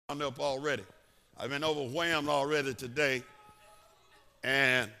up already. I've been overwhelmed already today.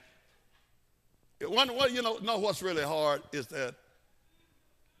 And know what's really hard is that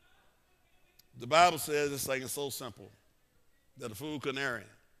the Bible says this thing is so simple that a fool couldn't err in.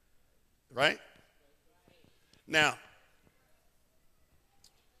 Right? Now,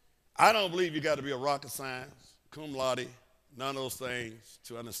 I don't believe you got to be a rocket science, cum laude, none of those things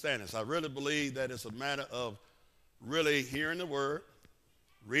to understand this. I really believe that it's a matter of really hearing the word,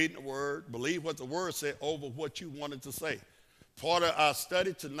 reading the word, believe what the word said over what you wanted to say. Part of our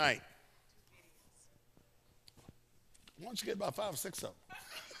study tonight, why don't you get about 5 or 6 of them?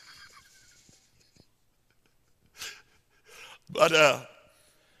 But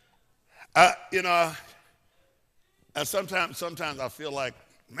and sometimes I feel like,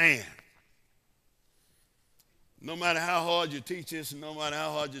 man, no matter how hard you teach this, and no matter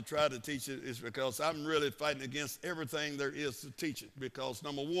how hard you try to teach it, it's because I'm really fighting against everything there is to teach it. Because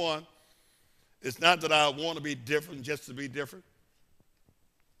number one, it's not that I want to be different just to be different.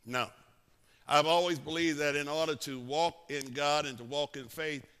 No. I've always believed that in order to walk in God and to walk in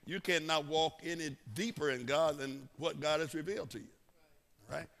faith, you cannot walk any deeper in God than what God has revealed to you.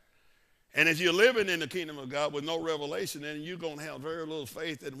 Right? And if you're living in the kingdom of God with no revelation, then you're going to have very little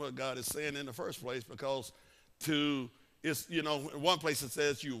faith in what God is saying in the first place, because in one place it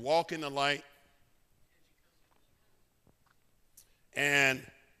says you walk in the light, and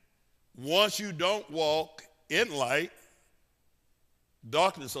once you don't walk in light,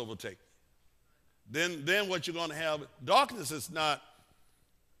 darkness overtakes. Then what you're going to have, darkness is not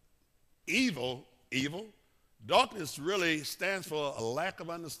evil. Darkness really stands for a lack of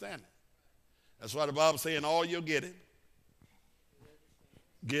understanding. That's why the Bible says, in all you're getting,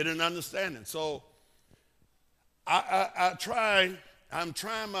 get an understanding. So I'm trying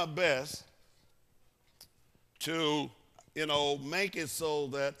my best to, make it so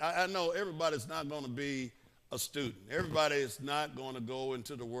that I know everybody's not going to be a student. Everybody is not going to go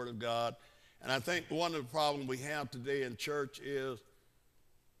into the Word of God. And I think one of the problems we have today in church is,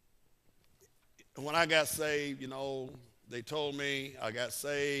 when I got saved, they told me I got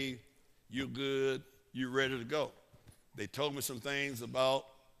saved, you're good, you're ready to go. They told me some things about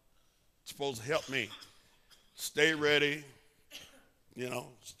supposed to help me. Stay ready,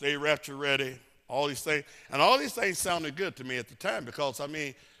 stay rapture ready, all these things. And all these things sounded good to me at the time because,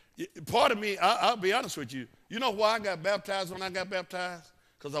 part of me, I'll be honest with you. You know why I got baptized when I got baptized?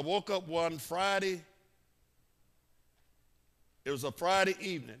 Because I woke up one Friday. It was a Friday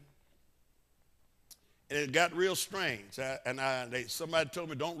evening. And it got real strange. Somebody told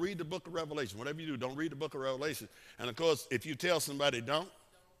me, don't read the book of Revelation. Whatever you do, don't read the book of Revelation. And, of course, if you tell somebody don't,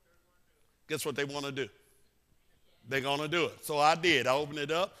 guess what they want to do? They're going to do it. So I did. I opened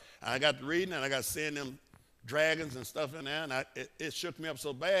it up, and I got to reading, and I got seeing them dragons and stuff in there. And it shook me up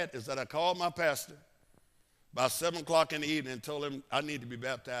so bad is that I called my pastor about 7 o'clock in the evening and told him I need to be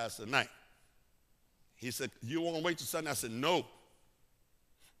baptized tonight. He said, you want to wait till Sunday? I said, no.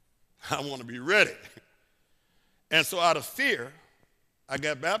 I want to be ready. And so out of fear, I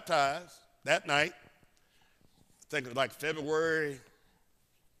got baptized that night. I think it was like February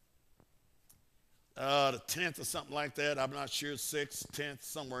the 10th or something like that. I'm not sure, 6th, 10th,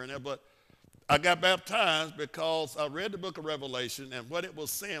 somewhere in there. But I got baptized because I read the book of Revelation, and what it was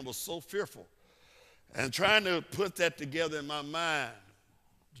saying was so fearful. And trying to put that together in my mind,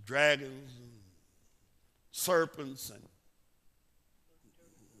 dragons and serpents and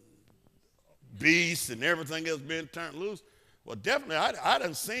beasts and everything else being turned loose. Well, definitely, I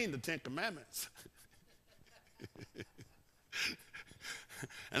done seen the 10 Commandments.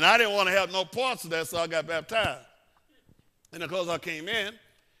 And I didn't want to have no parts of that, so I got baptized. And of course, I came in, and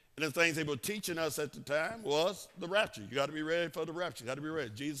the things they were teaching us at the time was the rapture. You got to be ready for the rapture. You got to be ready.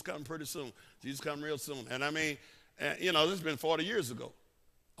 Jesus coming pretty soon. Jesus coming real soon. And this has been 40 years ago,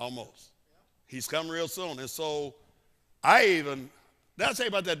 almost. He's coming real soon. And so did I say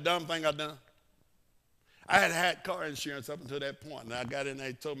about that dumb thing I done? I had car insurance up until that point, and I got in there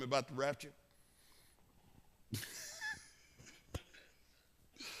and told me about the rapture.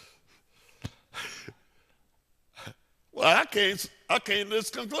 Well, I came to this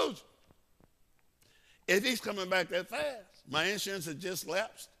conclusion. If he's coming back that fast, my insurance had just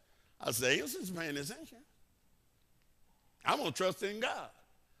lapsed. I said, he was paying his insurance. I'm going to trust in God.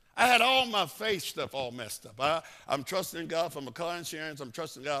 I had all my faith stuff all messed up. I'm trusting God for my car insurance. I'm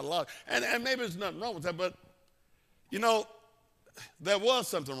trusting God a lot. And maybe there's nothing wrong with that, but, there was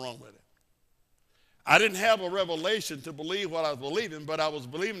something wrong with it. I didn't have a revelation to believe what I was believing, but I was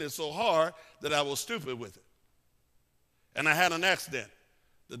believing it so hard that I was stupid with it. And I had an accident.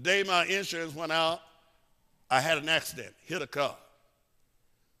 The day my insurance went out, I had an accident, hit a car.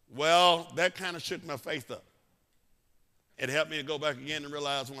 Well, that kind of shook my faith up. It helped me to go back again and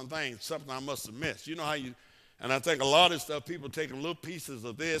realize one thing, something I must have missed. You know how you, and I think a lot of stuff, people taking little pieces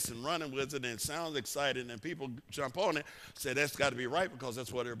of this and running with it, and it sounds exciting, and people jump on it, say that's got to be right because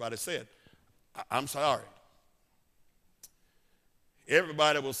that's what everybody said. I'm sorry.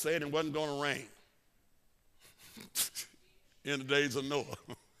 Everybody was saying it wasn't going to rain in the days of Noah,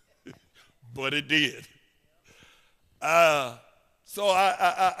 but it did. So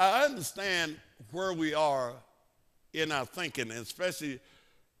I understand where we are in our thinking, and especially,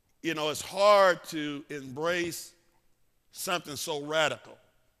 you know, it's hard to embrace something so radical.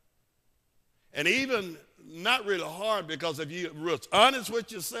 And even not really hard, because if you're honest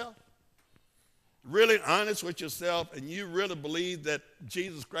with yourself, really honest with yourself, and you really believe that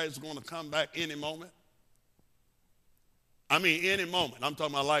Jesus Christ is going to come back any moment, I mean any moment, I'm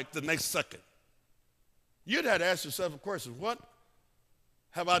talking about like the next second, you'd have to ask yourself a question: what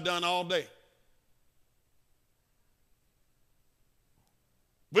have I done all day?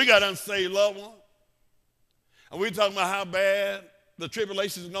 We got unsaved loved ones, and we're talking about how bad the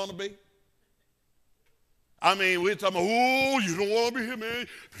tribulation is going to be. I mean, we're talking about, oh, you don't want to be here, man.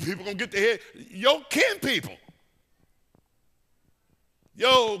 People going to get their head. Your kin people,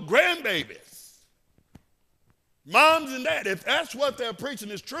 your grandbabies, moms and dads, if that's what they're preaching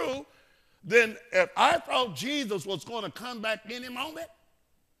is true, then if I thought Jesus was going to come back any moment,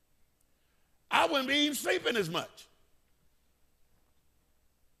 I wouldn't be even sleeping as much.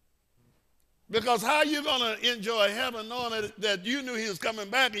 Because how are you going to enjoy heaven knowing that you knew he was coming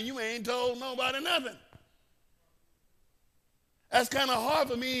back and you ain't told nobody nothing? That's kind of hard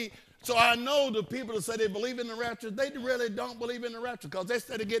for me. So I know the people that say they believe in the rapture, they really don't believe in the rapture, because they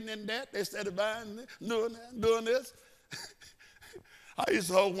started getting in debt, they started buying, doing this. I used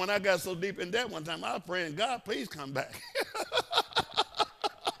to hope when I got so deep in debt one time, I was praying, God, please come back.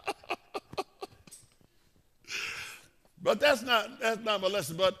 But that's not my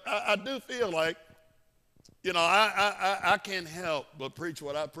lesson. But I do feel like, you know, I can't help but preach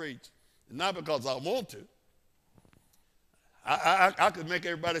what I preach. Not because I want to. I could make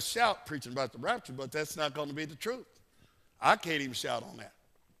everybody shout preaching about the rapture, but that's not going to be the truth. I can't even shout on that.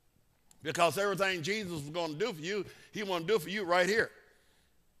 Because everything Jesus was going to do for you, he wanted to do for you right here.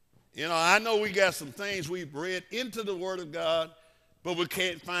 You know, I know we got some things we've read into the Word of God, but we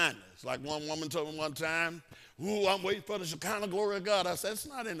can't find it. It's like one woman told me one time, ooh, I'm waiting for the Shekinah glory of God. I said, it's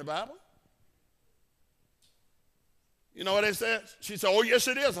not in the Bible. You know what they said? She said, oh, yes,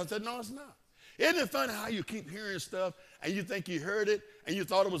 it is. I said, no, it's not. Isn't it funny how you keep hearing stuff and you think you heard it and you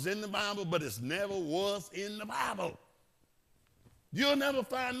thought it was in the Bible, but it never was in the Bible? You'll never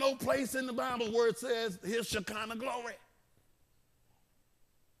find no place in the Bible where it says his Shekinah glory.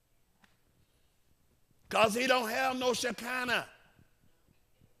 Because he don't have no Shekinah.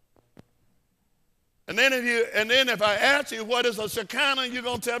 And then if I ask you what is a Shekinah, you're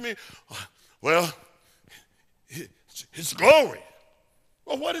going to tell me, well, his glory.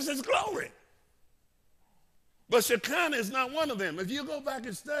 Well, what is his glory? But Shekinah is not one of them. If you go back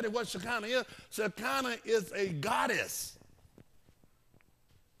and study what Shekinah is a goddess.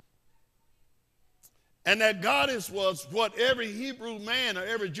 And that goddess was what every Hebrew man or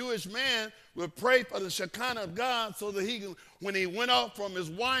every Jewish man would pray for, the Shekinah of God, so that he can, when he went off from his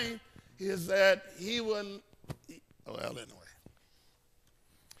wife, is that he wouldn't, well, anyway.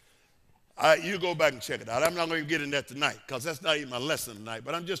 You go back and check it out. I'm not going to get in that tonight, because that's not even my lesson tonight.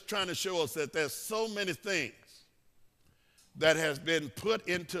 But I'm just trying to show us that there's so many things that has been put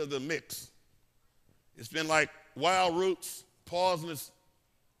into the mix. It's been like wild roots, poisonous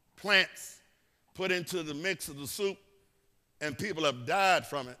plants put into the mix of the soup, and people have died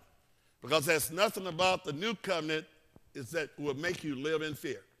from it, because there's nothing about the new covenant is that will make you live in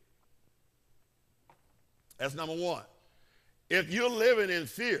fear. That's number one. If you're living in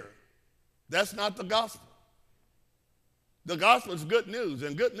fear, that's not the gospel. The gospel is good news,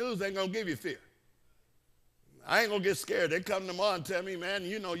 and good news ain't going to give you fear. I ain't going to get scared. They come tomorrow and tell me, man,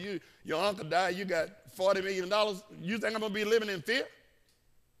 you know, your uncle died, you got $40 million. You think I'm going to be living in fear?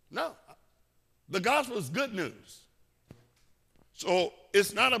 No. The gospel is good news. So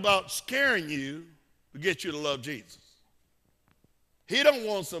it's not about scaring you to get you to love Jesus. He don't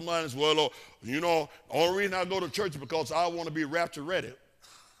want somebody that's, well, oh, you know, the only reason I go to church is because I want to be rapture ready.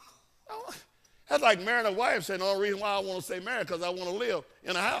 That's like marrying a wife saying the only reason why I want to stay married because I want to live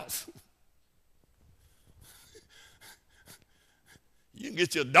in a house. You can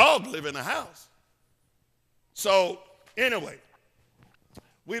get your dog to live in a house. So anyway,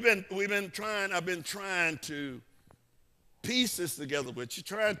 I've been trying to piece this together with you,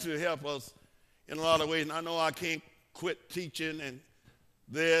 trying to help us in a lot of ways. And I know I can't quit teaching and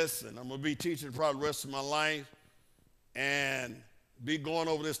this, and I'm going to be teaching probably the rest of my life, and be going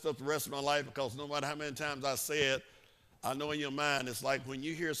over this stuff the rest of my life, because no matter how many times I say it, I know in your mind it's like when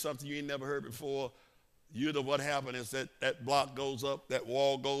you hear something you ain't never heard before, what happened is that block goes up, that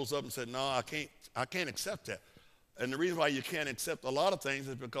wall goes up, and said, no, I can't accept that. And the reason why you can't accept a lot of things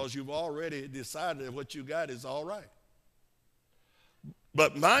is because you've already decided that what you got is all right.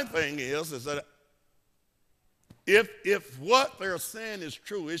 But my thing is that if what they're saying is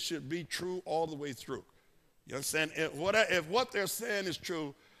true, it should be true all the way through. You understand? If what they're saying is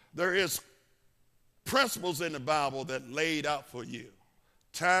true, there is principles in the Bible that laid out for you.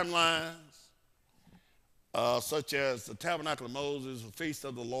 Timelines, such as the Tabernacle of Moses, the Feast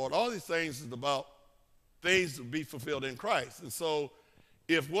of the Lord. All these things is about things to be fulfilled in Christ. And so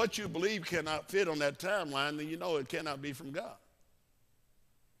if what you believe cannot fit on that timeline, then you know it cannot be from God.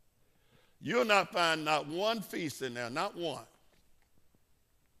 You'll not find not one feast in there, not one.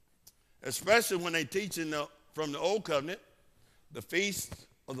 Especially when they teach from the Old Covenant, the feast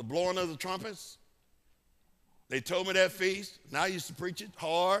of the blowing of the trumpets. They told me that feast, and I used to preach it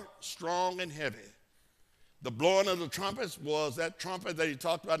hard, strong, and heavy. The blowing of the trumpets was that trumpet that he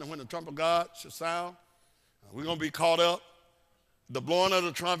talked about, and when the trumpet of God should sound, we're going to be caught up. The blowing of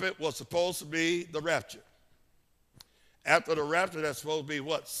the trumpet was supposed to be the rapture. After the rapture, that's supposed to be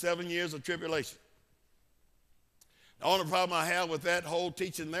what? 7 years of tribulation. The only problem I have with that whole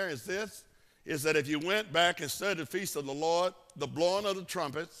teaching there is this, is that if you went back and studied the feast of the Lord, the blowing of the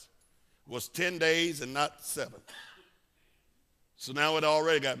trumpets was 10 days and not 7. So now it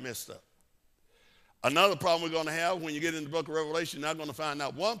already got messed up. Another problem we're going to have when you get in the book of Revelation, you're not going to find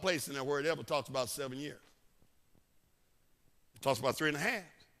out one place in there where it ever talks about 7 years. It talks about 3.5.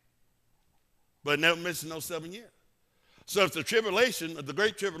 But it never mentions no 7 years. So if the tribulation, the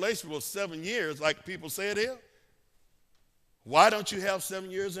great tribulation was 7 years, like people say it is, why don't you have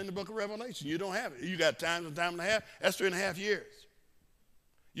 7 years in the book of Revelation? You don't have it. You got time and time and a half. That's 3.5 years.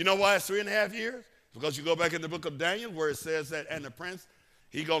 You know why it's 3.5 years? Because you go back in the book of Daniel where it says that, and the prince,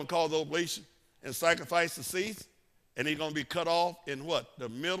 he's going to call the oblation and sacrifice to cease, and he's going to be cut off in what? The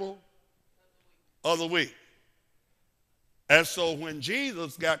middle of the week. And so when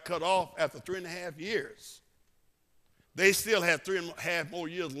Jesus got cut off after 3.5 years, they still had 3.5 more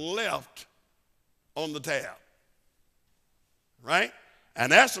years left on the tab. Right?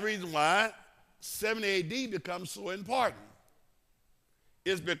 And that's the reason why 70 AD becomes so important.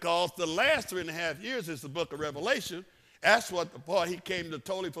 It's because the last 3.5 years is the book of Revelation. That's what the part he came to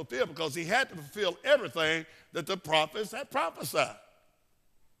totally fulfill, because he had to fulfill everything that the prophets had prophesied.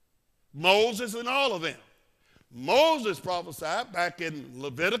 Moses and all of them. Moses prophesied back in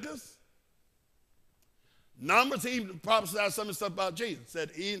Leviticus. Numbers, he prophesied some stuff about Jesus.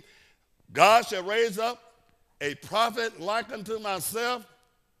 Said, God shall raise up a prophet like unto myself.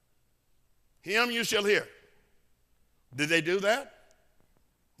 Him you shall hear. Did they do that?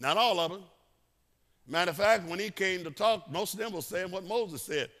 Not all of them. Matter of fact, when he came to talk, most of them were saying what Moses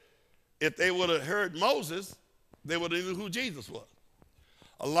said. If they would have heard Moses, they would have knew who Jesus was.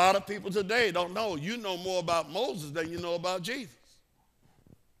 A lot of people today don't know. You know more about Moses than you know about Jesus.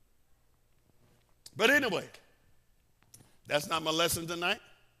 But anyway, that's not my lesson tonight.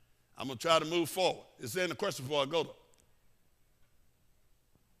 I'm going to try to move forward. Is there any question before I go though?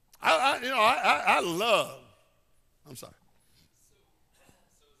 I love, I'm sorry. So is that a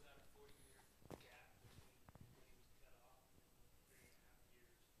 4-year gap when he was cut off, 3.5 years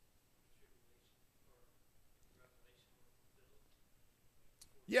tribulation or Revelation was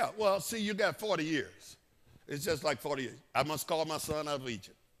fulfilled? Yeah, well, see, you got 40 years. It's just like 40 years. I must call my son out of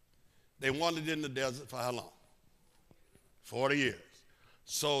Egypt. They wandered in the desert for how long? 40 years.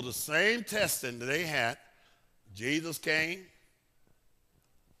 So the same testing that they had, Jesus came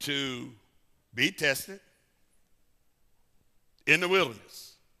to be tested in the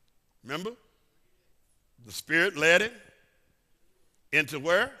wilderness. Remember? The Spirit led him into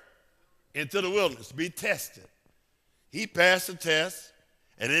where? Into the wilderness to be tested. He passed the test,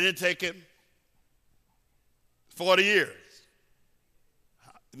 and it didn't take him 40 years.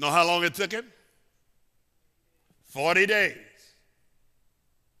 You know how long it took him? 40 days.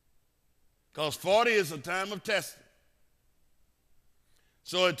 Because 40 is a time of testing.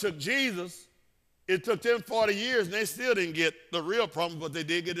 So it took Jesus, it took them 40 years, and they still didn't get the real promise, but they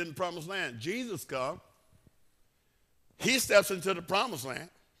did get in the promised land. Jesus comes. He steps into the promised land.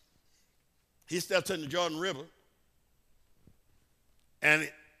 He steps in the Jordan River.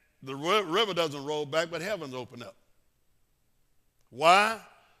 And the river doesn't roll back, but heaven's open up. Why?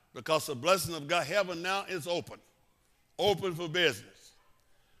 Because the blessing of God, heaven now is open. Open for business.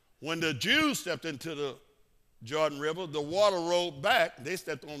 When the Jews stepped into the Jordan River, the water rolled back. They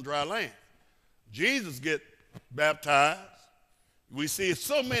stepped on dry land. Jesus get baptized. We see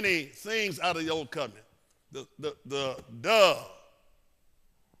so many things out of the old covenant. The dove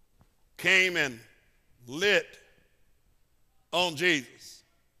came and lit on Jesus.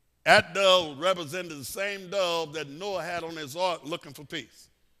 That dove represented the same dove that Noah had on his ark looking for peace.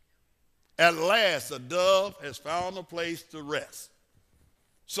 At last, a dove has found a place to rest.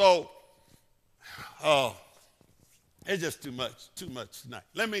 So, it's just too much tonight.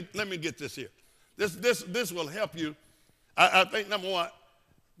 Let me get this here. This will help you. I think, number one,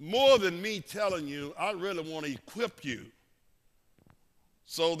 more than me telling you, I really want to equip you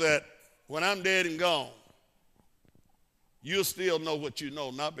so that when I'm dead and gone, you'll still know what you know,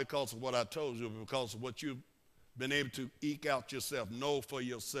 not because of what I told you, but because of what you've been able to eke out yourself, know for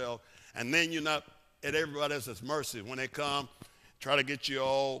yourself, and then you're not at everybody else's mercy when they come, try to get you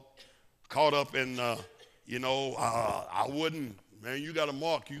all caught up in, I wouldn't. Man, you got a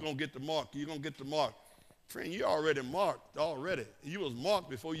mark. You're going to get the mark. You're going to get the mark. Friend, you already marked already. You was marked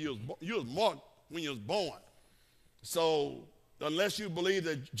before you was marked when you was born. So unless you believe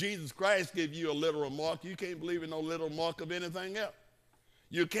that Jesus Christ gave you a literal mark, you can't believe in no literal mark of anything else.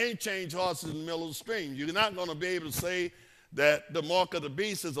 You can't change horses in the middle of the stream. You're not going to be able to say that the mark of the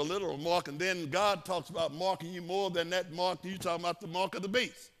beast is a literal mark, and then God talks about marking you more than that mark. You're talking about the mark of the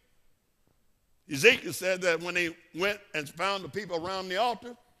beast. Ezekiel said that when they went and found the people around the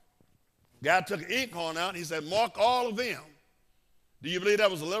altar, God took an inkhorn out, and he said, mark all of them. Do you believe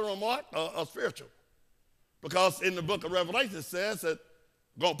that was a literal mark or a spiritual? Because in the book of Revelation it says that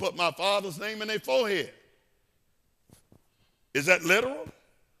I'm going to put my Father's name in their forehead. Is that literal?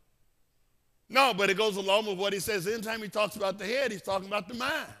 No, but it goes along with what he says. Anytime he talks about the head, he's talking about the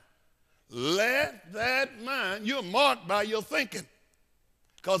mind. Let that mind, you're marked by your thinking.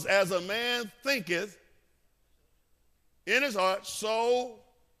 Because as a man thinketh in his heart, so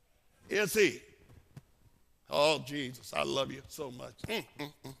is he. Oh, Jesus, I love you so much.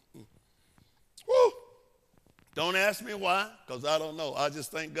 Woo. Don't ask me why, because I don't know. I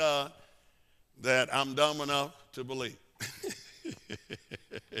just thank God that I'm dumb enough to believe.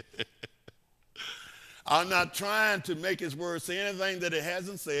 I'm not trying to make his word say anything that it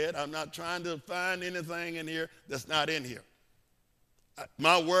hasn't said. I'm not trying to find anything in here that's not in here.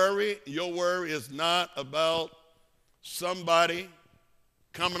 My worry, your worry is not about somebody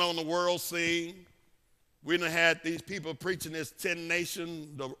coming on the world scene. We done had these people preaching this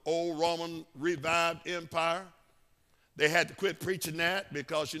 10-nation, the old Roman revived empire. They had to quit preaching that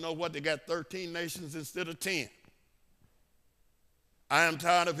because you know what? They got 13 nations instead of 10. I am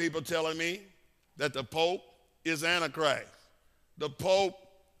tired of people telling me that the Pope is Antichrist. The Pope,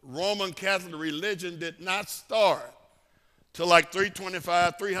 Roman Catholic religion did not start till like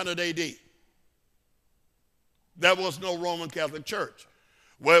 325, 300 AD. There was no Roman Catholic Church.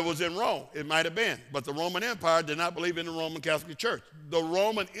 Well, it was in Rome. It might have been. But the Roman Empire did not believe in the Roman Catholic Church. The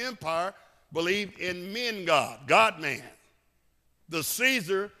Roman Empire believed in men God, God-man. The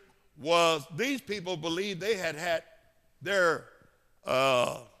Caesar was, these people believed they had their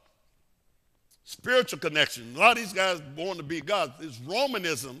spiritual connection. A lot of these guys born to be gods. This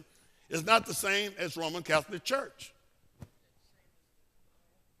Romanism is not the same as Roman Catholic Church.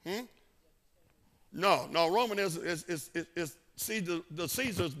 No, Romanism is see, the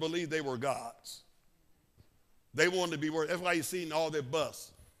Caesars believed they were gods. They wanted to be worshiped. That's why you see in all their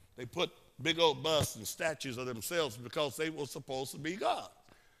busts. They put big old busts and statues of themselves because they were supposed to be gods.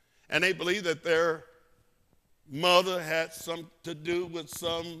 And they believed that their mother had something to do with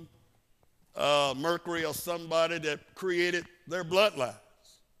some Mercury or somebody that created their bloodlines.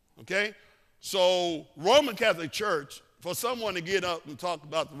 Okay? So Roman Catholic Church, for someone to get up and talk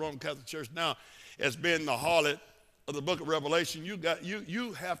about the Roman Catholic Church now as being the harlot of the book of Revelation,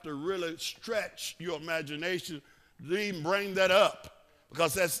 you have to really stretch your imagination to even bring that up,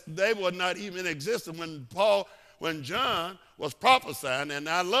 because they were not even existing when John was prophesying. And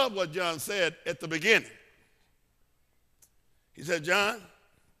I love what John said at the beginning. He said, John,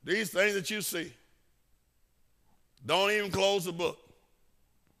 these things that you see, don't even close the book.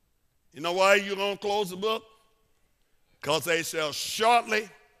 You know why you don't close the book? Because they shall shortly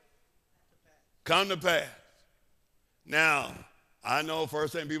come to pass. Now, I know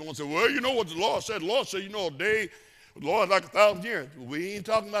first thing people want to say, well, you know what the Lord said? The Lord said, you know, a day, the Lord is like 1,000 years. We ain't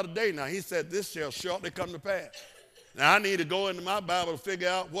talking about a day now. He said, this shall shortly come to pass. Now, I need to go into my Bible to figure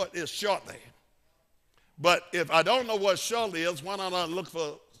out what is shortly. But if I don't know what shortly is, why not I look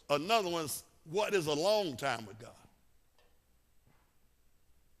for another one? What is a long time with God?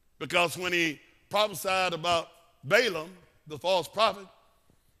 Because when he prophesied about Balaam, the false prophet,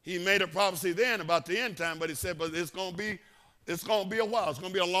 He made a prophecy then about the end time, but he said, but it's going to be a while. It's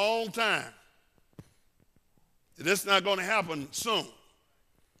going to be a long time. This is not going to happen soon.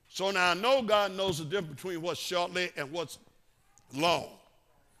 So now I know God knows the difference between what's shortly and what's long.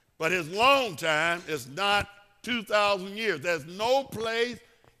 But his long time is not 2,000 years. There's no place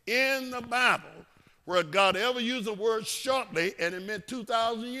in the Bible where God ever used the word shortly and it meant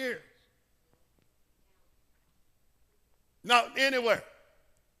 2,000 years. Not anywhere.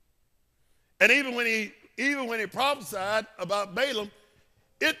 And even when he prophesied about Balaam,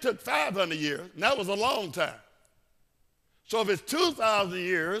 it took 500 years, and that was a long time. So if it's 2,000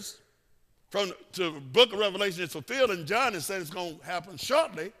 years to the book of Revelation is fulfilled, and John is saying it's going to happen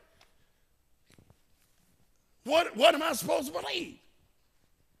shortly, what am I supposed to believe?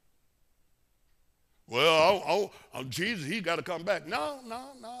 Well, Jesus, he's got to come back. No.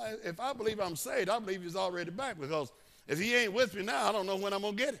 If I believe I'm saved, I believe he's already back, because if he ain't with me now, I don't know when I'm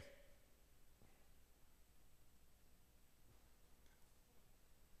going to get him.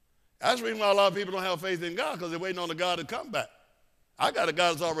 That's the reason why a lot of people don't have faith in God, because they're waiting on the God to come back. I got a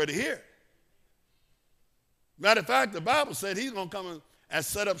God that's already here. Matter of fact, the Bible said he's going to come and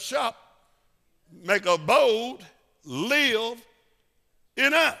set up shop, make a abode, live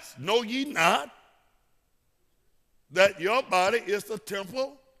in us. Know ye not that your body is the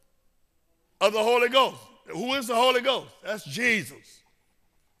temple of the Holy Ghost? Who is the Holy Ghost? That's Jesus.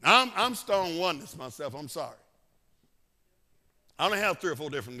 I'm stone oneness myself. I'm sorry. I don't have 3 or 4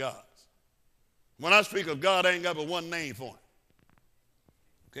 different gods. When I speak of God, I ain't got but one name for him.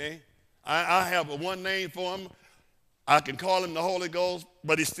 Okay? I have a one name for him. I can call him the Holy Ghost,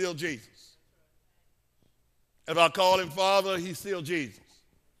 but he's still Jesus. If I call him Father, he's still Jesus.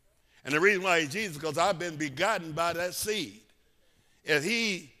 And the reason why he's Jesus is because I've been begotten by that seed. If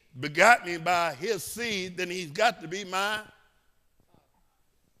he begot me by his seed, then he's got to be my.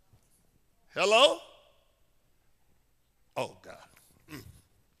 Hello? Oh, God.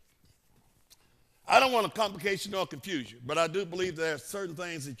 I don't want to complicate you nor confuse you, but I do believe there are certain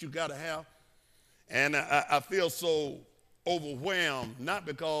things that you got to have. And I feel so overwhelmed, not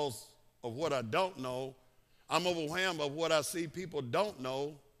because of what I don't know. I'm overwhelmed by what I see people don't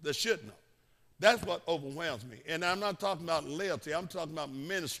know that should know. That's what overwhelms me. And I'm not talking about loyalty. I'm talking about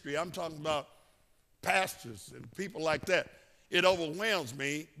ministry. I'm talking about pastors and people like that. It overwhelms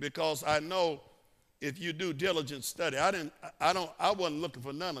me because I know if you do diligent study, I wasn't looking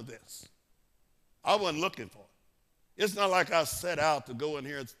for none of this. I wasn't looking for it. It's not like I set out to go in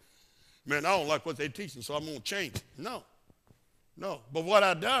here and, man, I don't like what they're teaching, so I'm going to change it. No. But what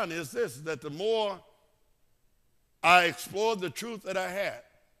I've done is this, that the more I explored the truth that I had,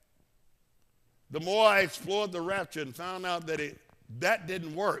 the more I explored the rapture and found out that that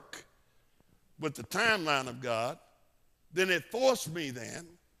didn't work with the timeline of God, then it forced me then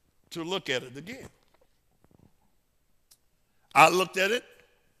to look at it again. I looked at it.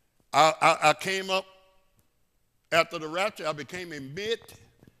 I came up after the rapture. I became a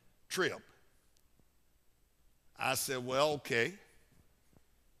mid-trib. I said, well, okay,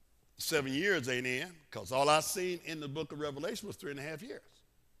 7 years ain't in, because all I seen in the book of Revelation was 3.5 years.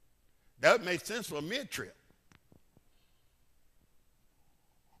 That makes sense for a mid-trib.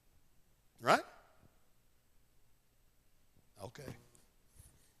 Right? Okay.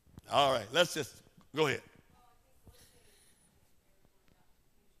 All right, let's just go ahead.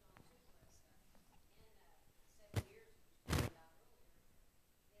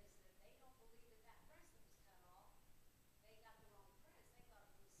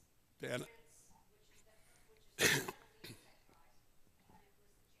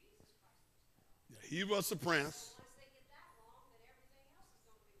 He was the prince.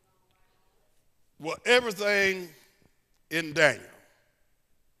 Well, everything in Daniel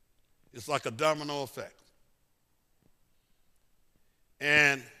is like a domino effect.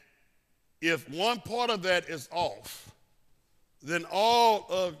 And if one part of that is off, then all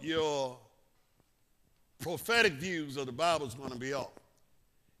of your prophetic views of the Bible is going to be off.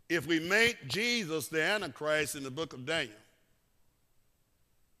 If we make Jesus the Antichrist in the book of Daniel,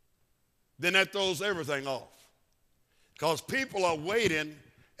 then that throws everything off. Because people are waiting.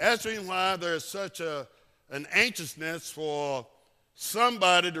 That's the reason why there's such an anxiousness for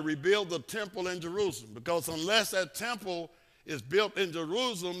somebody to rebuild the temple in Jerusalem. Because unless that temple is built in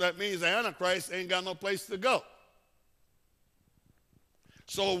Jerusalem, that means the Antichrist ain't got no place to go.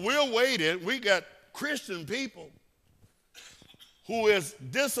 So we're waiting. We got Christian people who is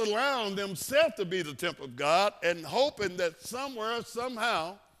disallowing themselves to be the temple of God and hoping that somewhere,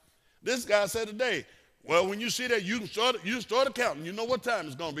 somehow, this guy said today, well, when you see that, you start counting. You know what time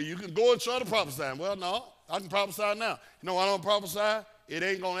it's going to be. You can go and start prophesying. Well, no, I can prophesy now. You know why I don't prophesy? It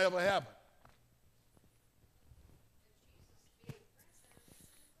ain't going to ever happen.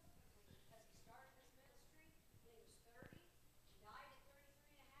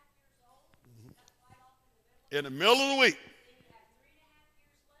 In the middle of the week.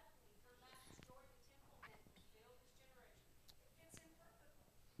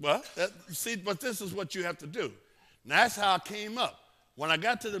 Well, see, but this is what you have to do. Now, that's how I came up. When I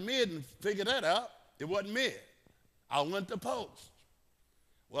got to the mid and figured that out, it wasn't mid. I went to post.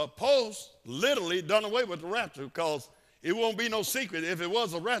 Well, post literally done away with the rapture because it won't be no secret. If it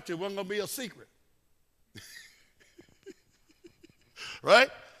was a rapture, it wasn't going to be a secret. Right?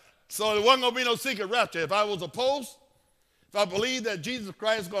 So it wasn't going to be no secret rapture. If I was a post, if I believed that Jesus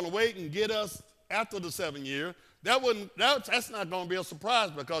Christ is going to wait and get us after the 7 years, that's not going to be a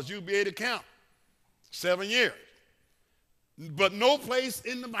surprise because you'll be able to count 7 years. But no place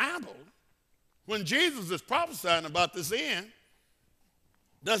in the Bible, when Jesus is prophesying about this end,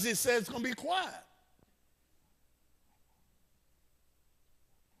 does he say it's going to be quiet.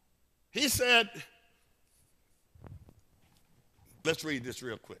 He said, let's read this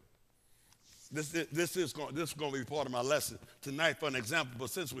real quick. This is going to be part of my lesson tonight for an example, but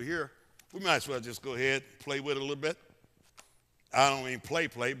since we're here, we might as well just go ahead and play with it a little bit. I don't mean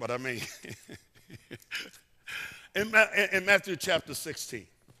play, but I mean in Matthew chapter 16.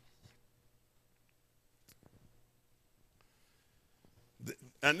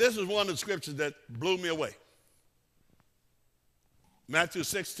 And this is one of the scriptures that blew me away. Matthew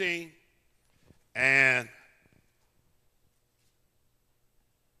 16 and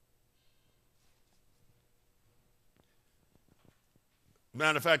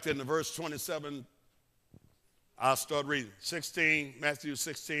matter of fact, in the verse 27, I'll start reading. Matthew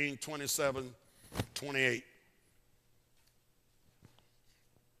 16, 27, 28.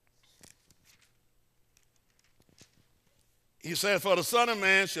 He said, for the Son of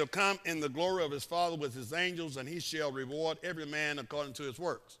Man shall come in the glory of his Father with his angels, and he shall reward every man according to his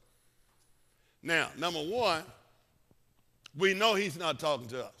works. Now, number one, we know he's not talking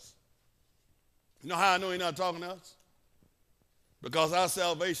to us. You know how I know he's not talking to us? Because our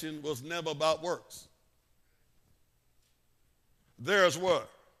salvation was never about works. Theirs were.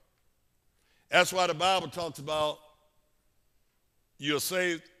 That's why the Bible talks about you're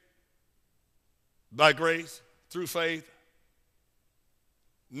saved by grace, through faith,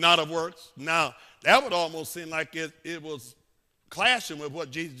 not of works. Now, that would almost seem like it was clashing with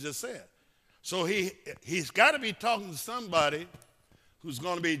what Jesus just said. So he's got to be talking to somebody who's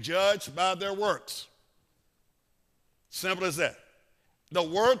going to be judged by their works. Simple as that. The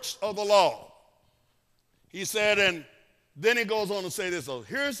works of the law. He said, and then he goes on to say this. So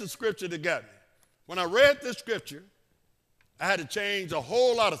here's the scripture that got me. When I read this scripture, I had to change a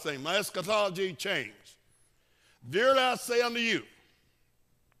whole lot of things. My eschatology changed. Verily I say unto you,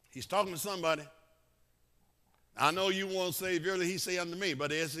 he's talking to somebody. I know you want to say, verily he say unto me,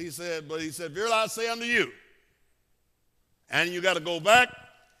 but he said, verily I say unto you. And you got to go back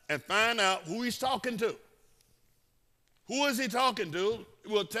and find out who he's talking to. Who is he talking to?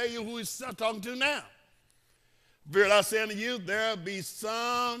 We'll tell you who he's talking to now. Verily I say unto you, there be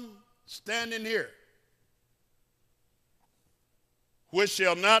some standing here which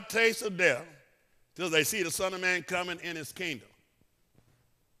shall not taste of death till they see the Son of Man coming in his kingdom.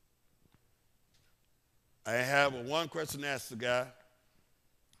 I have one question to ask the guy.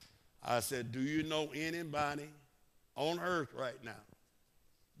 I said, do you know anybody on earth right now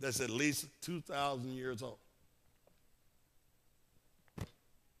that's at least 2,000 years old?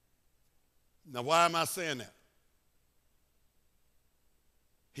 Now, why am I saying that?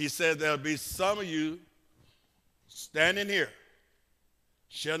 He said there'll be some of you standing here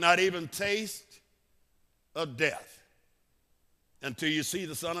shall not even taste of death until you see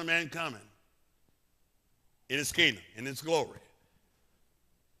the Son of Man coming in his kingdom, in his glory.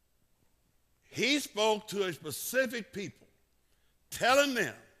 He spoke to a specific people, telling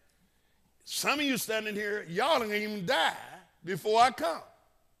them, some of you standing here, y'all ain't even die before I come.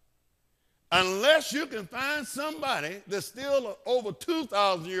 Unless you can find somebody that's still over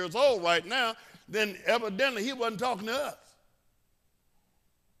 2,000 years old right now, then evidently he wasn't talking to us.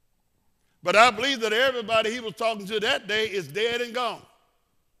 But I believe that everybody he was talking to that day is dead and gone.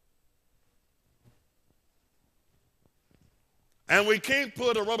 And we can't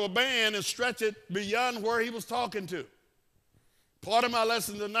put a rubber band and stretch it beyond where he was talking to. Part of my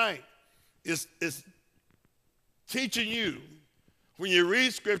lesson tonight is teaching you, when you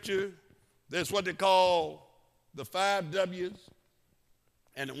read scripture, there's what they call the 5 W's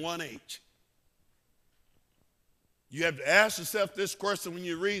and the 1 H. You have to ask yourself this question when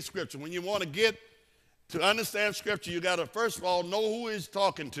you read scripture. When you want to get To understand Scripture, you got to, first of all, know who he's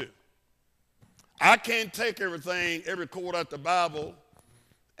talking to. I can't take everything, every quote out the Bible,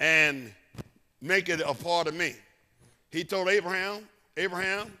 and make it a part of me. He told Abraham,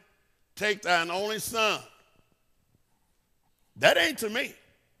 take thine only son. That ain't to me.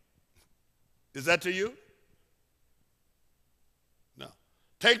 Is that to you? No.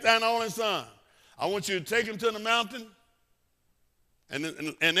 Take thine only son. I want you to take him to the mountain and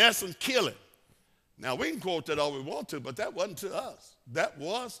in essence, kill him. Now, we can quote that all we want to, but that wasn't to us. That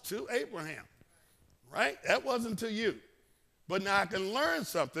was to Abraham, right? That wasn't to you. But now I can learn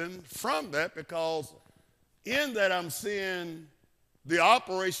something from that, because in that I'm seeing the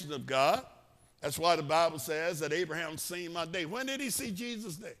operations of God. That's why the Bible says that Abraham seen my day. When did he see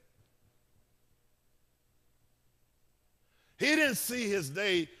Jesus' day? He didn't see his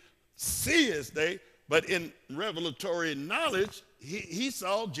day, but in revelatory knowledge, he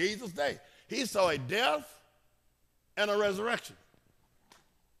saw Jesus' day. He saw a death and a resurrection.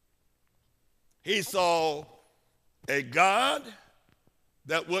 He saw a God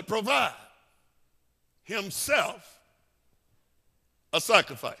that would provide himself a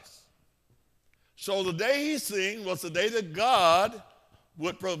sacrifice. So the day he seen was the day that God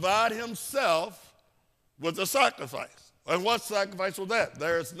would provide himself with a sacrifice. And what sacrifice was that?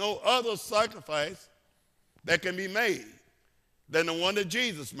 There is no other sacrifice that can be made than the one that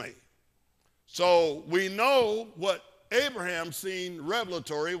Jesus made. So we know what Abraham seen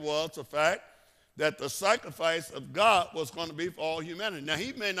revelatory was the fact that the sacrifice of God was going to be for all humanity. Now,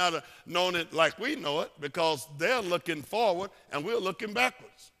 he may not have known it like we know it, because they're looking forward and we're looking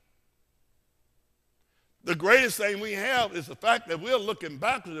backwards. The greatest thing we have is the fact that we're looking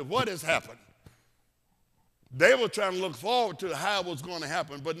backwards at what has happened. They were trying to look forward to how it was going to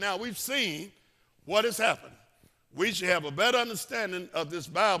happen, but now we've seen what has happened. We should have a better understanding of this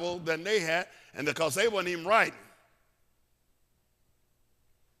Bible than they had, and because they weren't even writing.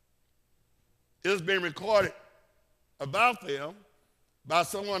 It's been recorded about them by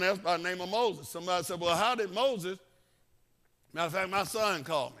someone else by the name of Moses. Somebody said, well, how did Moses? Matter of fact, my son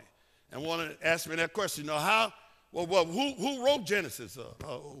called me and wanted to ask me that question. You know, who wrote Genesis?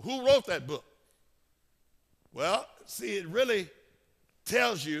 Who wrote that book? Well, see, it really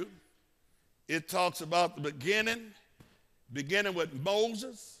tells you, it talks about the beginning with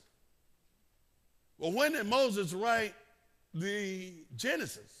Moses. Well, when did Moses write the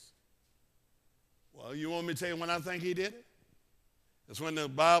Genesis? Well, you want me to tell you when I think he did it? It's when the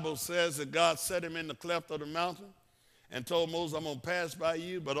Bible says that God set him in the cleft of the mountain and told Moses, I'm going to pass by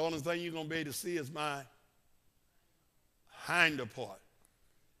you, but the only thing you're going to be able to see is my hinder part.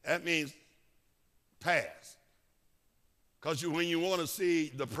 That means past. Because when you want to see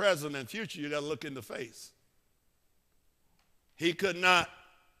the present and future, you got to look in the face. He could not,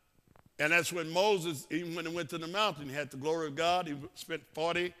 and that's when Moses, even when he went to the mountain, he had the glory of God. He spent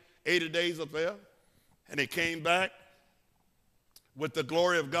 80 days up there, and he came back with the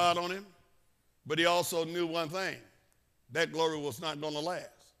glory of God on him. But he also knew one thing, that glory was not going to last.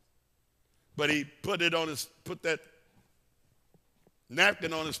 But he put that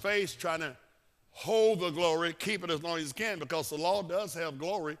napkin on his face, trying to hold the glory, keep it as long as you can, because the law does have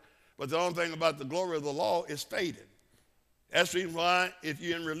glory, but the only thing about the glory of the law is fading. That's the reason why, if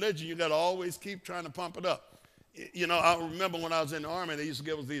you're in religion, you got to always keep trying to pump it up. You know, I remember when I was in the Army, they used to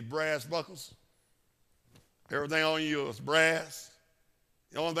give us these brass buckles. Everything on you was brass.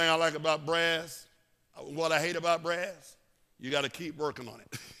 The only thing I like about brass, what I hate about brass, you got to keep working on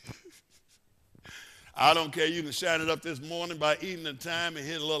it. I don't care. You can shine it up this morning by eating the time and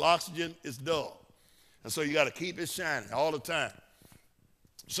hit a little oxygen, it's dull. And so you got to keep it shining all the time.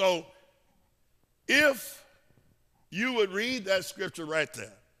 So if you would read that scripture right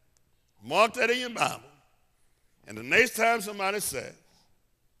there, mark that in your Bible, and the next time somebody says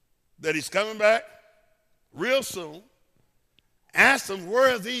that he's coming back real soon, ask them,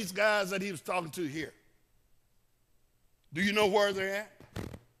 where are these guys that he was talking to here? Do you know where they're at?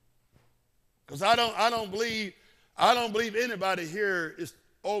 Because I don't believe anybody here is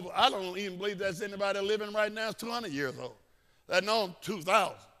over. I don't even believe there's anybody living right now is 200 years old. Let alone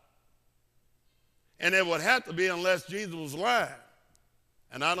 2,000. And it would have to be unless Jesus was lying.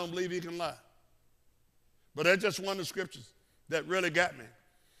 And I don't believe he can lie. But that's just one of the scriptures that really got me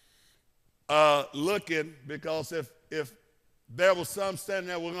looking, because if there was some standing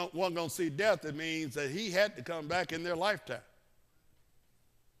there who wasn't going to see death, it means that he had to come back in their lifetime.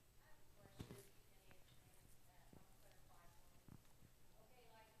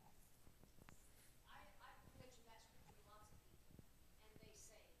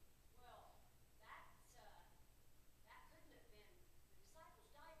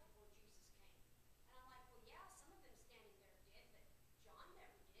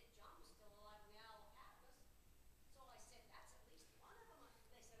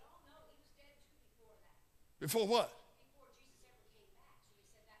 Before what? Before Jesus ever came back. So he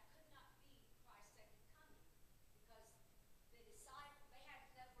said that could not be Christ's second coming. Because the disciples, they had,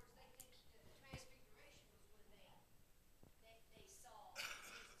 in other words, they think that the transfiguration was when they saw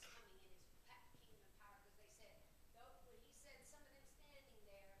Jesus coming in his kingdom and power. Because they said, though, when he said some of them standing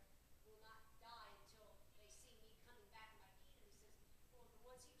there will not die until they see me coming back in my kingdom, he says, well, the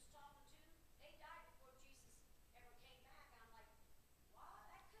ones he was talking to, they died before Jesus ever came back. And I'm like, wow,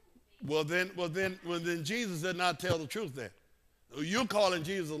 that couldn't be. Well, then Jesus did not tell the truth then. You're calling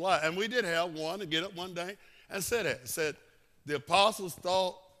Jesus a lie. And we did have one to get up one day and say that. Said the apostles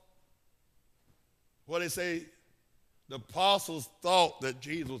thought, what they say, the apostles thought that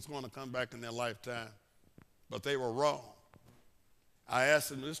Jesus was going to come back in their lifetime, but they were wrong. I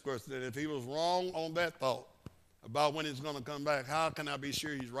asked him this question, that if he was wrong on that thought about when he's going to come back, how can I be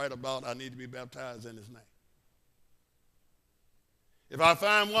sure he's right about I need to be baptized in his name? If I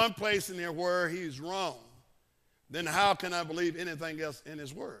find one place in there where he's wrong, then how can I believe anything else in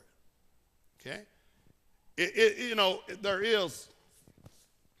his word? Okay? There is,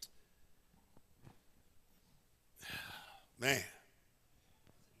 man.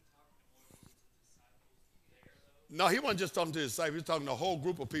 No, he wasn't just talking to his disciples. He was talking to a whole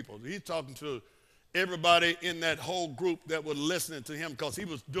group of people. He's talking to everybody in that whole group that was listening to him, because he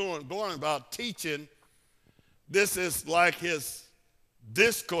was going about teaching. This is like his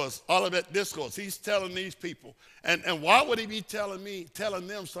discourse, Olivet discourse. He's telling these people. And why would he be telling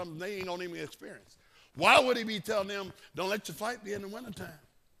them something they ain't gonna even experience? Why would he be telling them, don't let your fight be in the wintertime?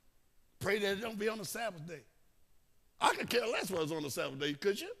 Pray that it don't be on the Sabbath day. I could care less what was on the Sabbath day,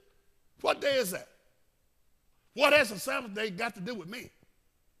 could you? What day is that? What has the Sabbath day got to do with me?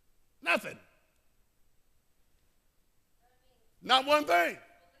 Nothing. Not one thing.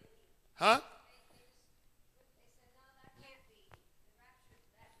 Huh?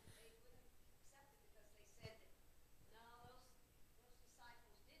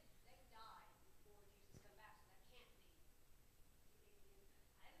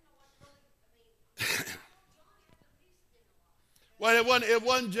 Well, it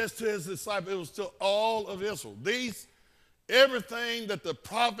wasn't just to his disciples, it was to all of Israel. Everything that the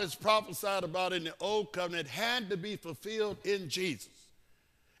prophets prophesied about in the old covenant had to be fulfilled in Jesus.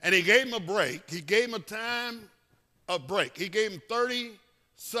 And he gave him a break. He gave him a time of break. He gave him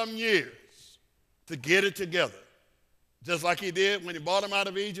 30-some years to get it together. Just like he did when he brought him out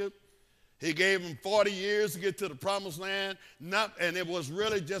of Egypt. He gave him 40 years to get to the promised land. And it was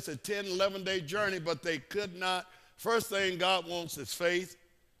really just a 10, 11-day journey, but they could not. First thing God wants is faith.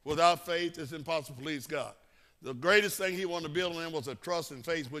 Without faith, it's impossible to please God. The greatest thing he wanted to build on them was a trust and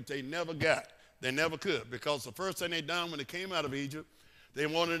faith, which they never got. They never could, because the first thing they done when they came out of Egypt, they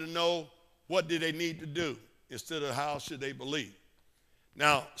wanted to know what did they need to do instead of how should they believe.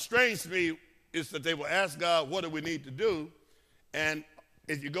 Now, strange to me is that they will ask God, what do we need to do? And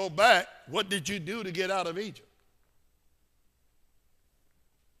if you go back, what did you do to get out of Egypt?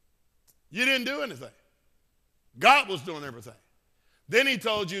 You didn't do anything. God was doing everything. Then he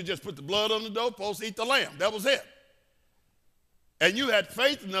told you just put the blood on the doorpost, eat the lamb. That was it. And you had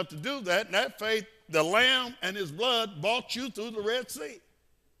faith enough to do that, and that faith, the lamb and his blood brought you through the Red Sea.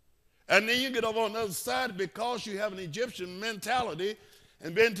 And then you get over on the other side, because you have an Egyptian mentality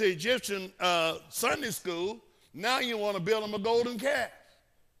and been to Egyptian Sunday school, now you want to build him a golden calf,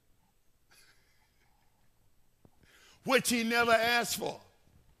 which he never asked for.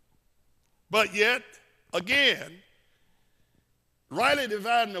 But yet, again, rightly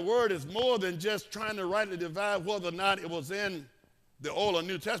dividing the word is more than just trying to rightly divide whether or not it was in the Old or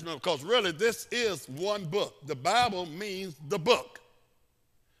New Testament, because really this is one book. The Bible means the book.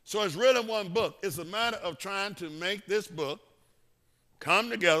 So it's really one book. It's a matter of trying to make this book come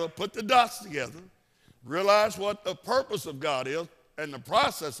together, put the dots together, realize what the purpose of God is and the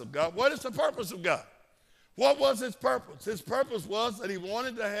process of God. What is the purpose of God? What was his purpose? His purpose was that he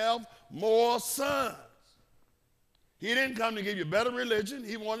wanted to have more sons. He didn't come to give you better religion.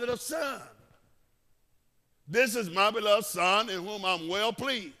 He wanted a son. This is my beloved son in whom I'm well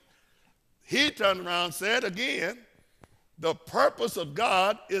pleased. He turned around and said again, the purpose of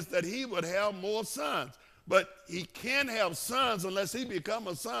God is that he would have more sons. But he can't have sons unless he become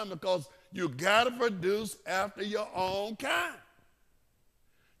a son, because you got to produce after your own kind.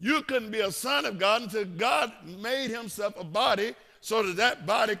 You couldn't be a son of God until God made himself a body so that that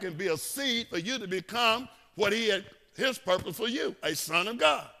body can be a seed for you to become what he had his purpose for you, a son of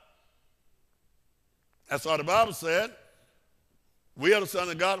God. That's why the Bible said, we are the son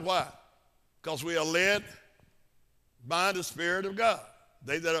of God. Why? Because we are led by the Spirit of God.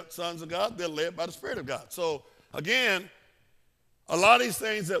 They that are sons of God, they're led by the Spirit of God. So again, A lot of these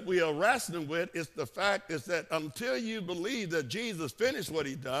things that we are wrestling with is the fact is that until you believe that Jesus finished what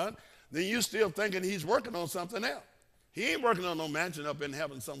he done, then you still thinking he's working on something else. He ain't working on no mansion up in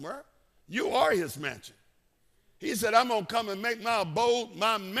heaven somewhere. You are his mansion. He said, I'm going to come and make my abode,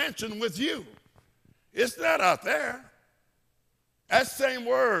 my mansion with you. It's not out there. That same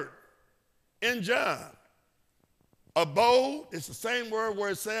word in John. Abode, it's the same word where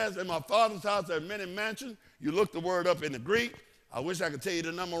it says, in my Father's house there are many mansions. You look the word up in the Greek. I wish I could tell you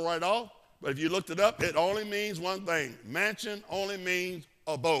the number right off, but if you looked it up, it only means one thing. Mansion only means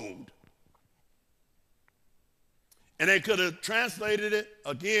abode. And they could have translated it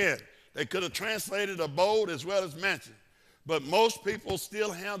again. They could have translated abode as well as mansion. But most people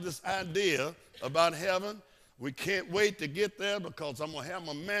still have this idea about heaven. We can't wait to get there because I'm going to have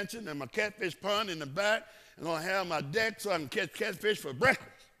my mansion and my catfish pond in the back. I'm going to have my deck so I can catch catfish for breakfast.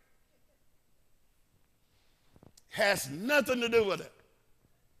 Has nothing to do with it.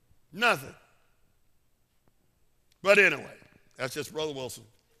 Nothing. But anyway, that's just Brother Wilson.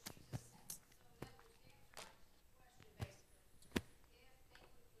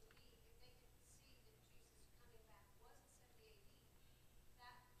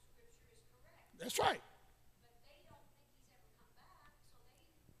 That's right. But they don't think he's ever come back, so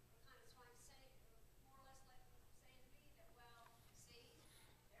they are kind of trying to say, more or less like saying to me that, well, see,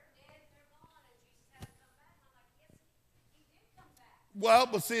 they're dead, they're gone, and Jesus hasn't come back. And I'm like, yes, he did come back. Well,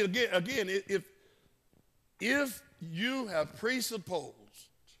 but see, again, if you have presupposed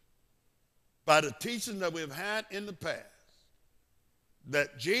by the teaching that we've had in the past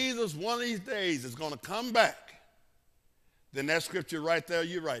that Jesus one of these days is going to come back, then that scripture right there,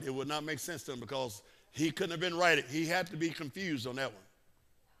 you're right. It would not make sense to him because he couldn't have been right. He had to be confused on that one.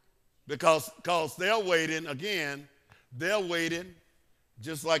 Because they're waiting, again, they're waiting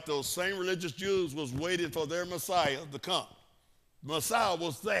just like those same religious Jews was waiting for their Messiah to come. Messiah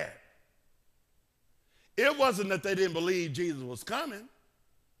was there. It wasn't that they didn't believe Jesus was coming,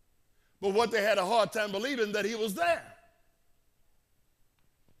 but what they had a hard time believing that he was there.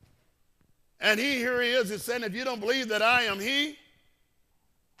 And here he is, he's saying, if you don't believe that I am he,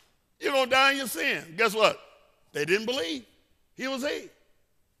 you're going to die in your sin. Guess what? They didn't believe he was he.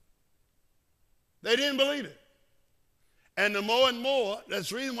 They didn't believe it. And the more and more, that's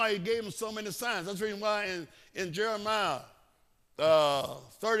the reason why he gave them so many signs. That's the reason why in Jeremiah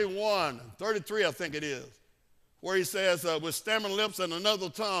 31, 33, I think it is, where he says, with stammering lips and another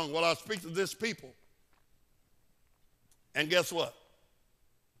tongue will I speak to this people. And guess what?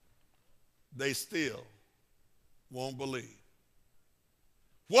 They still won't believe.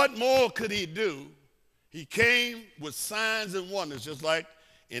 What more could he do? He came with signs and wonders, just like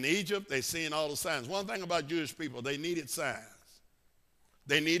in Egypt, they seen all the signs. One thing about Jewish people, they needed signs.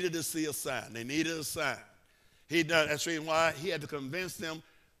 They needed to see a sign. They needed a sign. That's the reason why he had to convince them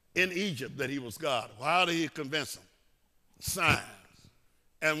in Egypt that he was God. How did he convince them? Signs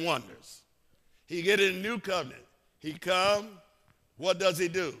and wonders. He get in the new covenant. He come, what does he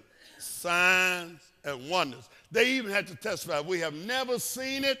do? Signs and wonders. They even had to testify. We have never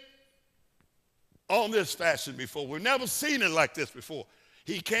seen it on this fashion before. We've never seen it like this before.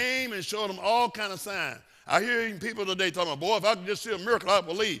 He came and showed them all kind of signs. I hear even people today talking about, boy, if I could just see a miracle, I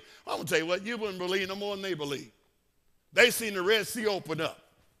believe. I'm going to tell you what, you wouldn't believe no more than they believe. They seen the Red Sea open up.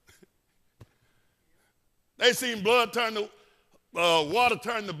 They seen blood turn to water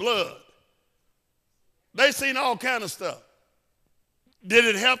turn to blood. They seen all kind of stuff. Did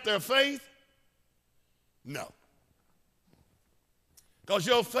it help their faith? No. Because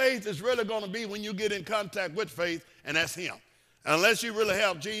your faith is really going to be when you get in contact with faith, and that's him. Unless you really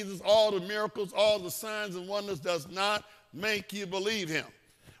have Jesus, all the miracles, all the signs and wonders does not make you believe him.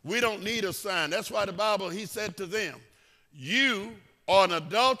 We don't need a sign. That's why the Bible, he said to them, you are an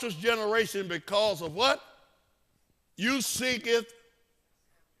adulterous generation because of what? You seeketh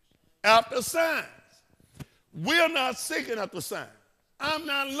after signs. We're not seeking after signs. I'm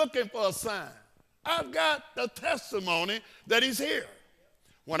not looking for a sign. I've got the testimony that he's here.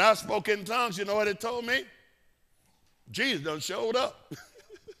 When I spoke in tongues, you know what it told me? Jesus done showed up.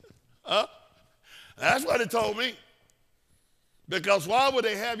 Huh? That's what it told me. Because why would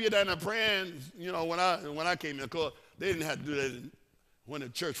they have you down there praying, you know, when I came in, of course, they didn't have to do that when the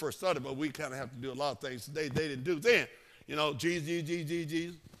church first started, but we kind of have to do a lot of things they didn't do then. You know, Jesus, Jesus, Jesus,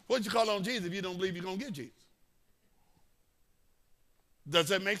 Jesus. What'd you call on Jesus if you don't believe you're going to get Jesus? Does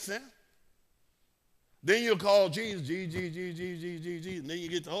that make sense? Then you'll call Jesus, Jesus, Jesus, Jesus, Jesus, Jesus, Jesus, and then you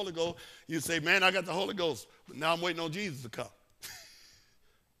get the Holy Ghost. You say, man, I got the Holy Ghost, but now I'm waiting on Jesus to come.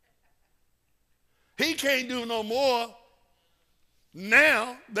 He can't do no more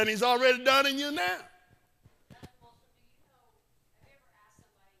now than he's already done in you now. Also, do you know,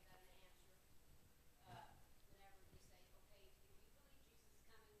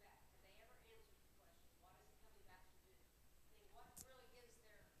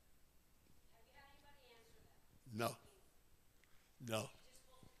 No. Just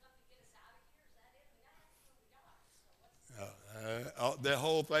won't come to get us out of here? Is that it? I mean, that happens when we die. So what's That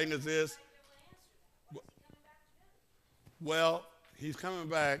whole thing is this. might be able to answer that? What's he coming back to do? Well, he's coming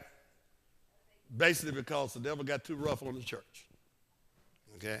back basically because the devil got too rough on the church.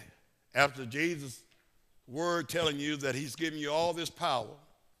 Okay? After Jesus' word telling you that he's giving you all this power,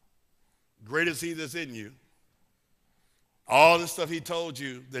 great is he that's in you, all the stuff he told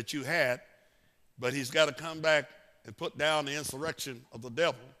you that you had, but he's got to come back and put down the insurrection of the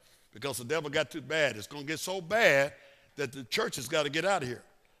devil because the devil got too bad. It's going to get so bad that the church has got to get out of here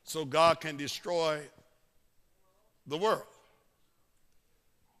so God can destroy the world.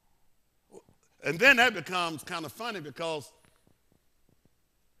 And then that becomes kind of funny because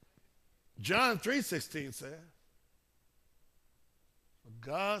John 3:16 says,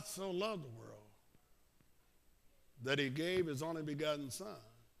 God so loved the world that he gave his only begotten Son,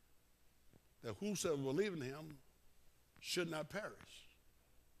 that whosoever believes in him should not perish,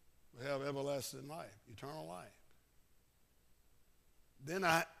 but have everlasting life, eternal life. Then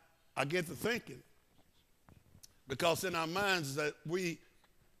I get to thinking, because in our minds that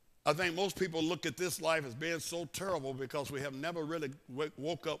I think most people look at this life as being so terrible because we have never really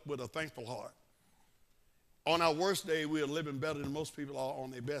woke up with a thankful heart. On our worst day, we are living better than most people are on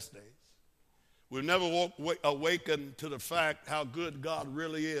their best days. We've never awakened to the fact how good God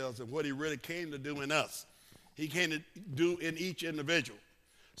really is and what he really came to do in us. He came to do in each individual.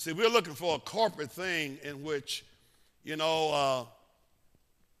 See, we're looking for a corporate thing in which, we don't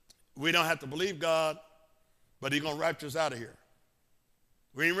have to believe God, but he's going to rapture us out of here.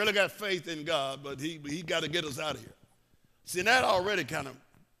 We ain't really got faith in God, but he got to get us out of here. See, that already kind of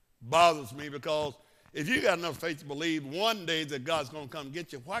bothers me because if you got enough faith to believe one day that God's going to come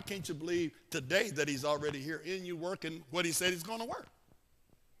get you, why can't you believe today that he's already here in you working what he said he's going to work?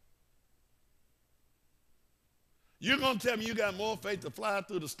 You're going to tell me you got more faith to fly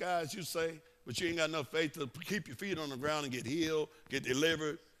through the sky, as you say, but you ain't got enough faith to keep your feet on the ground and get healed, get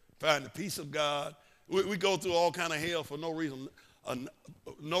delivered, find the peace of God. We go through all kind of hell for no reason.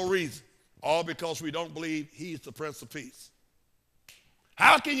 No reason, all because we don't believe he's the Prince of Peace.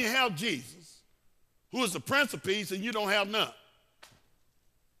 How can you have Jesus, who is the Prince of Peace, and you don't have none?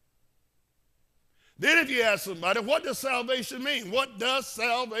 Then if you ask somebody, what does salvation mean? What does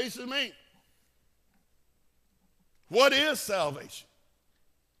salvation mean? What is salvation?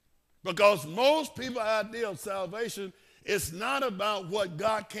 Because most people's idea of salvation is not about what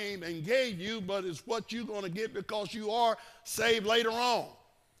God came and gave you, but it's what you're going to get because you are saved later on.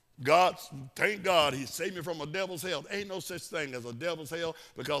 Thank God, he saved me from a devil's hell. There ain't no such thing as a devil's hell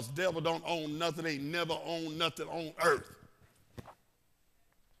because the devil don't own nothing. He never owned nothing on earth.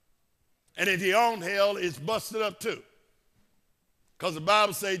 And if he owned hell, it's busted up too. Because the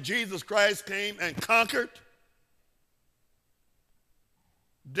Bible says Jesus Christ came and conquered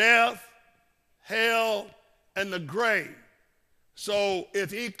death, hell, and the grave. So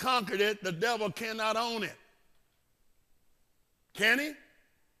if he conquered it, the devil cannot own it. Can he?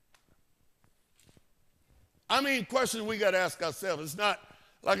 I mean, questions we got to ask ourselves. It's not,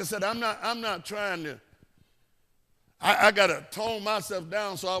 like I said, I'm not trying to, I got to tone myself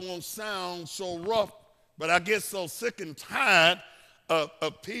down so I won't sound so rough, but I get so sick and tired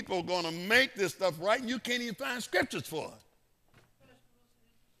of people going to make this stuff right, and you can't even find scriptures for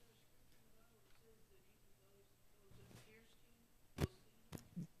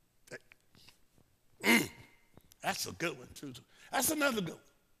it. That's a good one, too. That's another good one.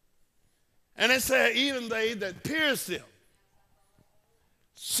 And it said, even they that pierced him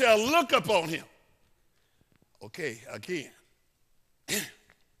shall look upon him. Okay, again. That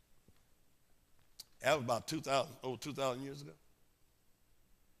was about 2,000 years ago.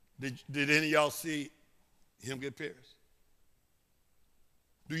 Did any of y'all see him get pierced?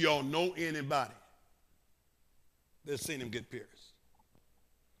 Do y'all know anybody that's seen him get pierced?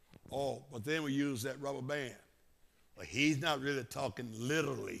 Oh, but then we use that rubber band. But he's not really talking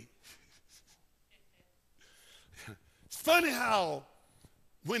literally. It's funny how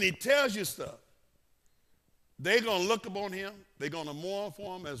when he tells you stuff, they're going to look upon him. They're going to mourn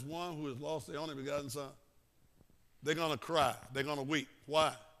for him as one who has lost their only begotten son. They're going to cry. They're going to weep.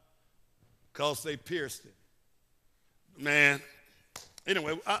 Why? Because they pierced him. Man,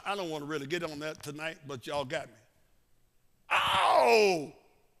 anyway, I don't want to really get on that tonight, but y'all got me. Oh!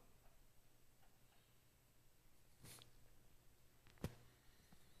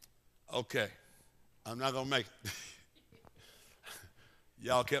 Okay, I'm not going to make it.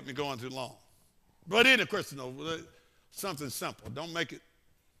 Y'all kept me going too long. But in a Christian, something simple. Don't make it.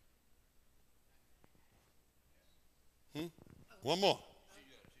 One more.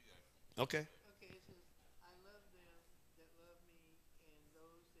 Okay. Okay, it says, I love them that love me,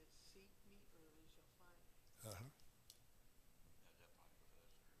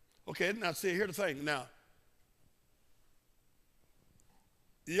 Okay, now see, here's the thing. Now,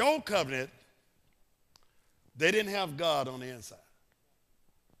 the old covenant, they didn't have God on the inside.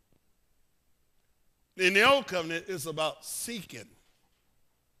 In the old covenant, it's about seeking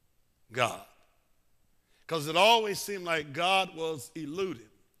God. Because it always seemed like God was eluded.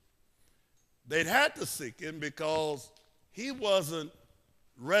 They'd had to seek him because he wasn't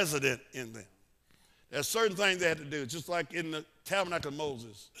resident in them. There's certain things they had to do, just like in the Tabernacle of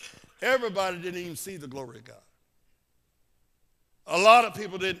Moses. Everybody didn't even see the glory of God. A lot of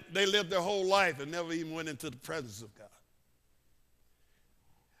people didn't, they lived their whole life and never even went into the presence of God.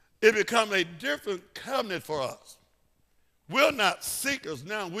 It became a different covenant for us. We're not seekers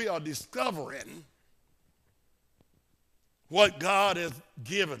now, we are discovering what God has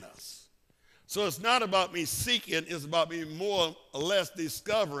given us. So it's not about me seeking, it's about me more or less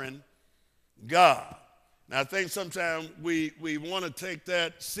discovering God. Now I think sometimes we want to take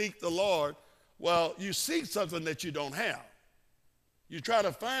that, seek the Lord. Well, you seek something that you don't have. You try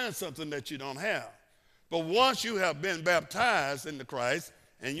to find something that you don't have. But once you have been baptized into Christ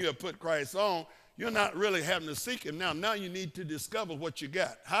and you have put Christ on, you're not really having to seek him now. Now you need to discover what you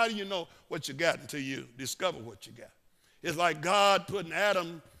got. How do you know what you got until you discover what you got? It's like God putting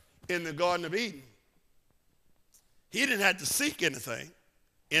Adam in the Garden of Eden. He didn't have to seek anything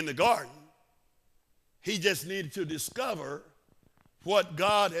in the garden. He just needed to discover what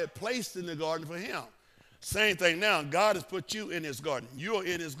God had placed in the garden for him. Same thing now. God has put you in his garden. You're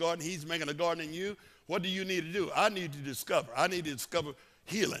in his garden. He's making a garden in you. What do you need to do? I need to discover. I need to discover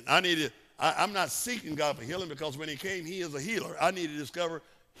healing. I'm not seeking God for healing because when he came, he is a healer. I need to discover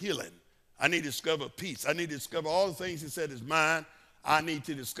healing. I need to discover peace. I need to discover all the things he said is mine. I need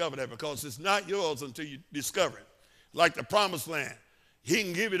to discover that because it's not yours until you discover it. Like the promised land. He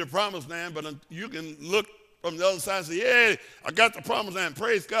can give you the promised land, but you can look from the other side and say, yeah, I got the promised land,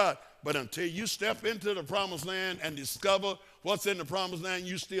 praise God. But until you step into the promised land and discover what's in the promised land,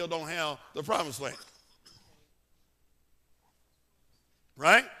 you still don't have the promised land.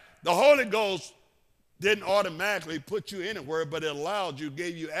 Right? The Holy Ghost didn't automatically put you anywhere, but it allowed you,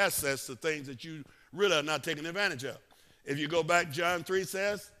 gave you access to things that you really are not taking advantage of. If you go back, John 3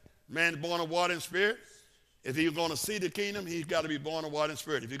 says, man is born of water and spirit. If he's going to see the kingdom, he's got to be born of water and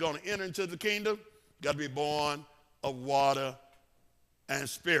spirit. If you're going to enter into the kingdom, you've got to be born of water and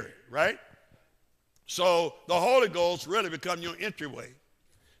spirit, right? So the Holy Ghost really becomes your entryway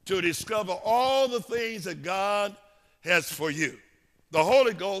to discover all the things that God has for you. The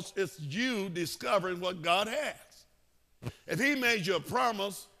Holy Ghost is you discovering what God has. If he made you a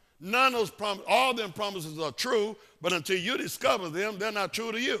promise, none of those promises, all them promises are true, but until you discover them, they're not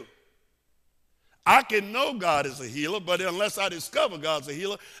true to you. I can know God is a healer, but unless I discover God's a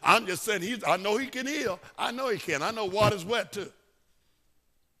healer, I'm just saying I know he can heal. I know he can. I know water's wet too.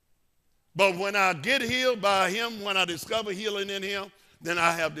 But when I get healed by him, when I discover healing in him, then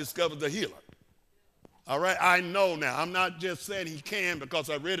I have discovered the healer. All right, I know now. I'm not just saying he can because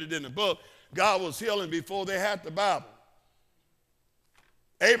I read it in the book. God was healing before they had the Bible.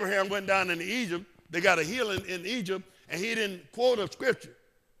 Abraham went down into Egypt. They got a healing in Egypt, and he didn't quote a scripture.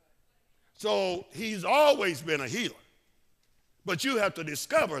 So he's always been a healer. But you have to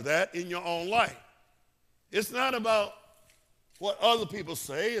discover that in your own life. It's not about what other people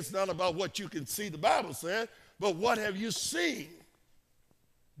say. It's not about what you can see the Bible said, but what have you seen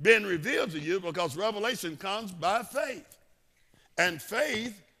been revealed to you, because revelation comes by faith. And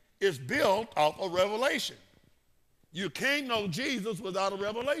faith is built off of revelation. You can't know Jesus without a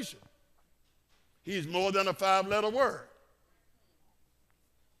revelation. He's more than a 5-letter word.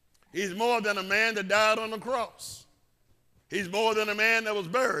 He's more than a man that died on the cross. He's more than a man that was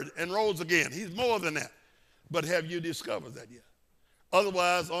buried and rose again. He's more than that. But have you discovered that yet?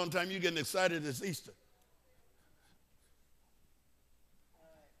 Otherwise, all the time you're getting excited, it's Easter.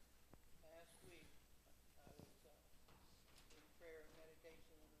 Last week, I was in prayer and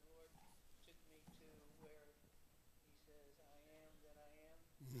meditation, and the Lord took me to where he says, I am that I am.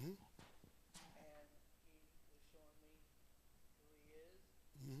 Mm-hmm. And he was showing me who he is.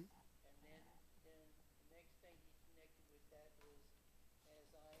 Mm-hmm. And then the next thing he connected with that was,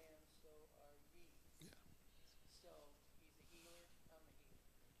 as I am, so are ye. Yeah. So he's a healer, I'm a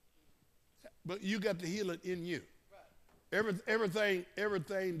healer. But you got the healing in you. Right.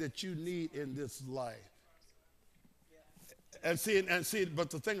 Everything that you need in this life. Yeah. And see,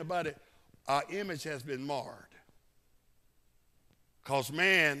 but the thing about it, our image has been marred. Because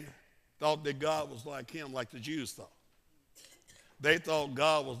man thought that God was like him, like the Jews thought. They thought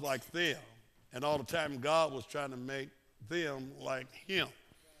God was like them. And all the time God was trying to make them like him.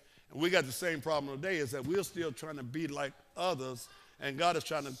 And we got the same problem today, is that we're still trying to be like others and God is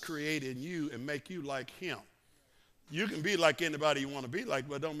trying to create in you and make you like him. You can be like anybody you want to be like,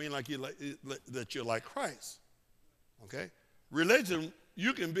 but it don't mean that you're like Christ. Okay? Religion,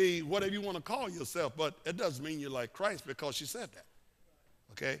 you can be whatever you want to call yourself, but it doesn't mean you're like Christ because she said that.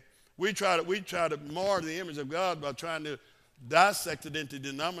 Okay? We try to mar the image of God by trying to dissect it into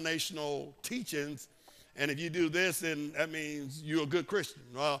denominational teachings, and if you do this, then that means you're a good Christian.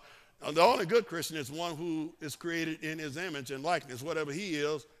 Well, the only good Christian is one who is created in his image and likeness. Whatever he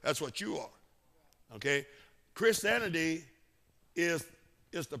is, that's what you are. Okay? Christianity is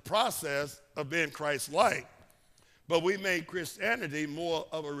the process of being Christ-like, but we made Christianity more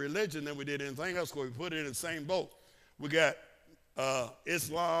of a religion than we did anything else, because we put it in the same boat. We got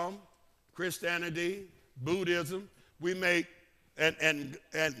Islam, Christianity, Buddhism. We make, and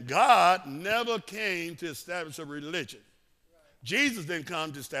God never came to establish a religion. Jesus didn't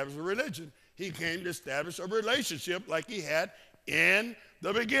come to establish a religion. He came to establish a relationship like he had in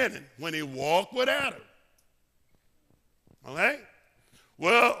the beginning when he walked with Adam. Okay?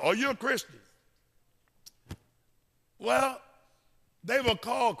 Well, are you a Christian? Well, they were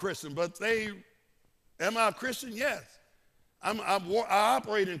called Christian, but am I a Christian? Yes. I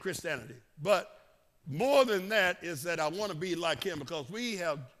operate in Christianity. But more than that is that I want to be like him, because we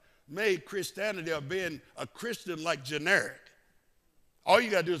have made Christianity of being a Christian like generic. All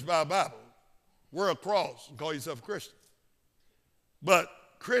you got to do is buy a Bible, wear a cross, and call yourself a Christian. But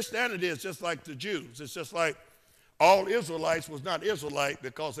Christianity is just like the Jews. It's just like all Israelites was not Israelite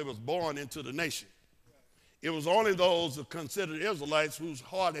because they was born into the nation. It was only those who considered Israelites whose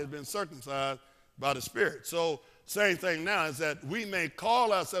heart had been circumcised by the Spirit. So same thing now is that we may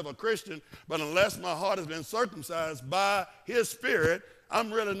call ourselves a Christian, but unless my heart has been circumcised by his Spirit,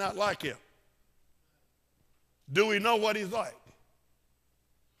 I'm really not like him. Do we know what he's like?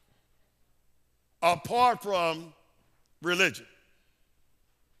 Apart from religion.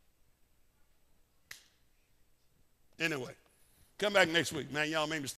 Anyway, come back next week, man. Y'all made me